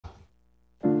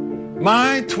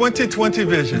My 2020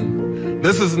 vision.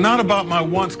 This is not about my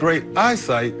once great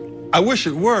eyesight. I wish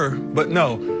it were, but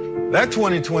no. That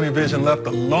 2020 vision left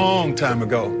a long time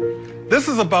ago. This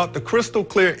is about the crystal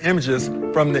clear images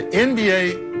from the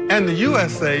NBA and the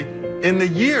USA in the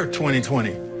year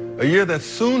 2020, a year that's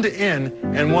soon to end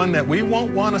and one that we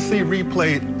won't want to see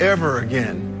replayed ever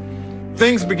again.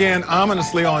 Things began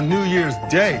ominously on New Year's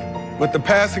Day with the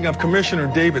passing of Commissioner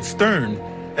David Stern,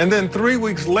 and then 3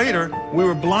 weeks later, we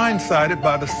were blindsided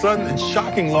by the sudden and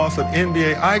shocking loss of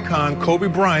NBA icon Kobe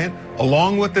Bryant,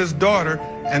 along with his daughter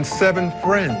and 7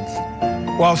 friends.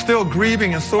 While still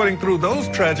grieving and sorting through those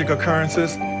tragic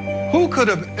occurrences, who could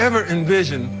have ever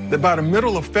envisioned that by the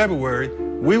middle of February,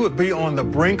 we would be on the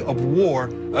brink of war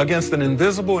against an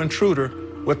invisible intruder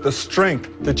with the strength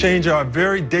to change our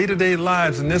very day-to-day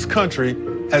lives in this country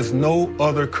as no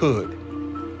other could.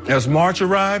 As March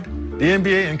arrived, the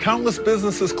NBA and countless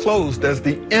businesses closed as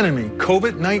the enemy,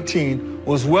 COVID-19,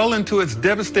 was well into its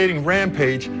devastating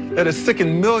rampage that has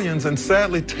sickened millions and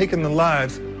sadly taken the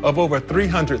lives of over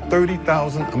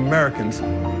 330,000 Americans.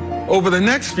 Over the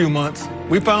next few months,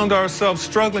 we found ourselves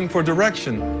struggling for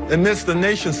direction amidst the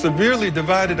nation severely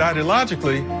divided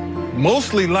ideologically,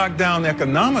 mostly locked down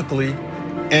economically,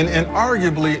 and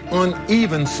arguably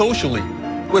uneven socially.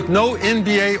 With no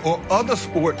NBA or other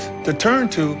sports to turn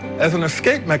to as an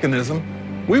escape mechanism,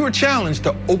 we were challenged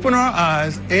to open our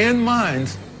eyes and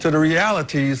minds to the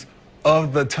realities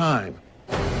of the time.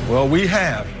 Well, we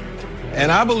have.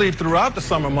 And I believe throughout the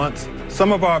summer months,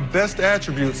 some of our best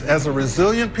attributes as a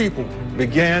resilient people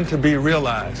began to be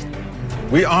realized.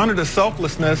 We honored the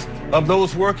selflessness of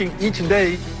those working each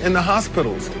day in the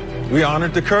hospitals. We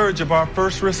honored the courage of our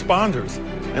first responders.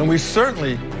 And we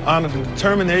certainly honor the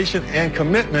determination and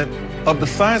commitment of the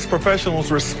science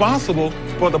professionals responsible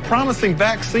for the promising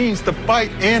vaccines to fight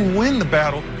and win the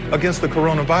battle against the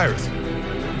coronavirus.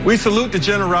 We salute the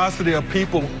generosity of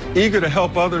people eager to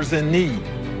help others in need,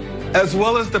 as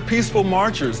well as the peaceful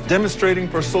marchers demonstrating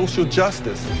for social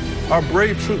justice, our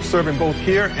brave troops serving both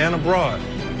here and abroad.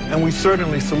 And we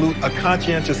certainly salute a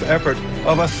conscientious effort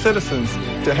of us citizens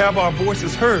to have our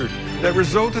voices heard that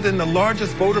resulted in the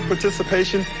largest voter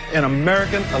participation in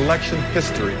American election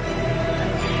history.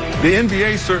 The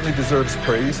NBA certainly deserves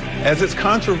praise, as its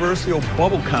controversial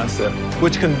bubble concept,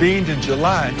 which convened in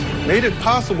July, made it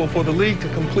possible for the league to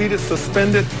complete its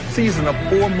suspended season of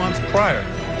 4 months prior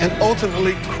and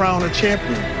ultimately crown a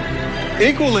champion.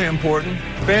 Equally important,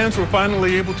 fans were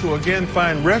finally able to again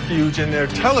find refuge in their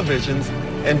televisions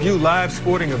and view live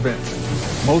sporting events.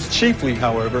 Most chiefly,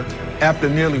 however, after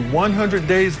nearly 100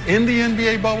 days in the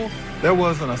NBA bubble, there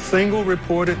wasn't a single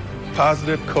reported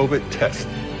positive COVID test.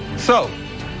 So,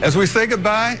 as we say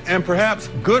goodbye and perhaps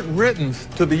good riddance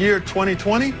to the year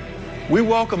 2020, we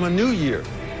welcome a new year.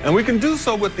 And we can do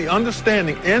so with the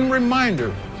understanding and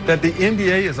reminder that the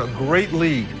NBA is a great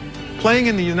league. Playing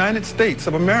in the United States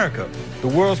of America, the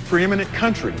world's preeminent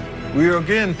country, we are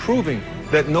again proving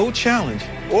that no challenge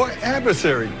or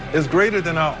adversary is greater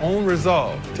than our own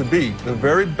resolve to be the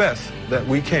very best that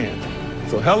we can.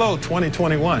 So hello,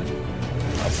 2021.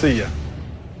 I'll see ya.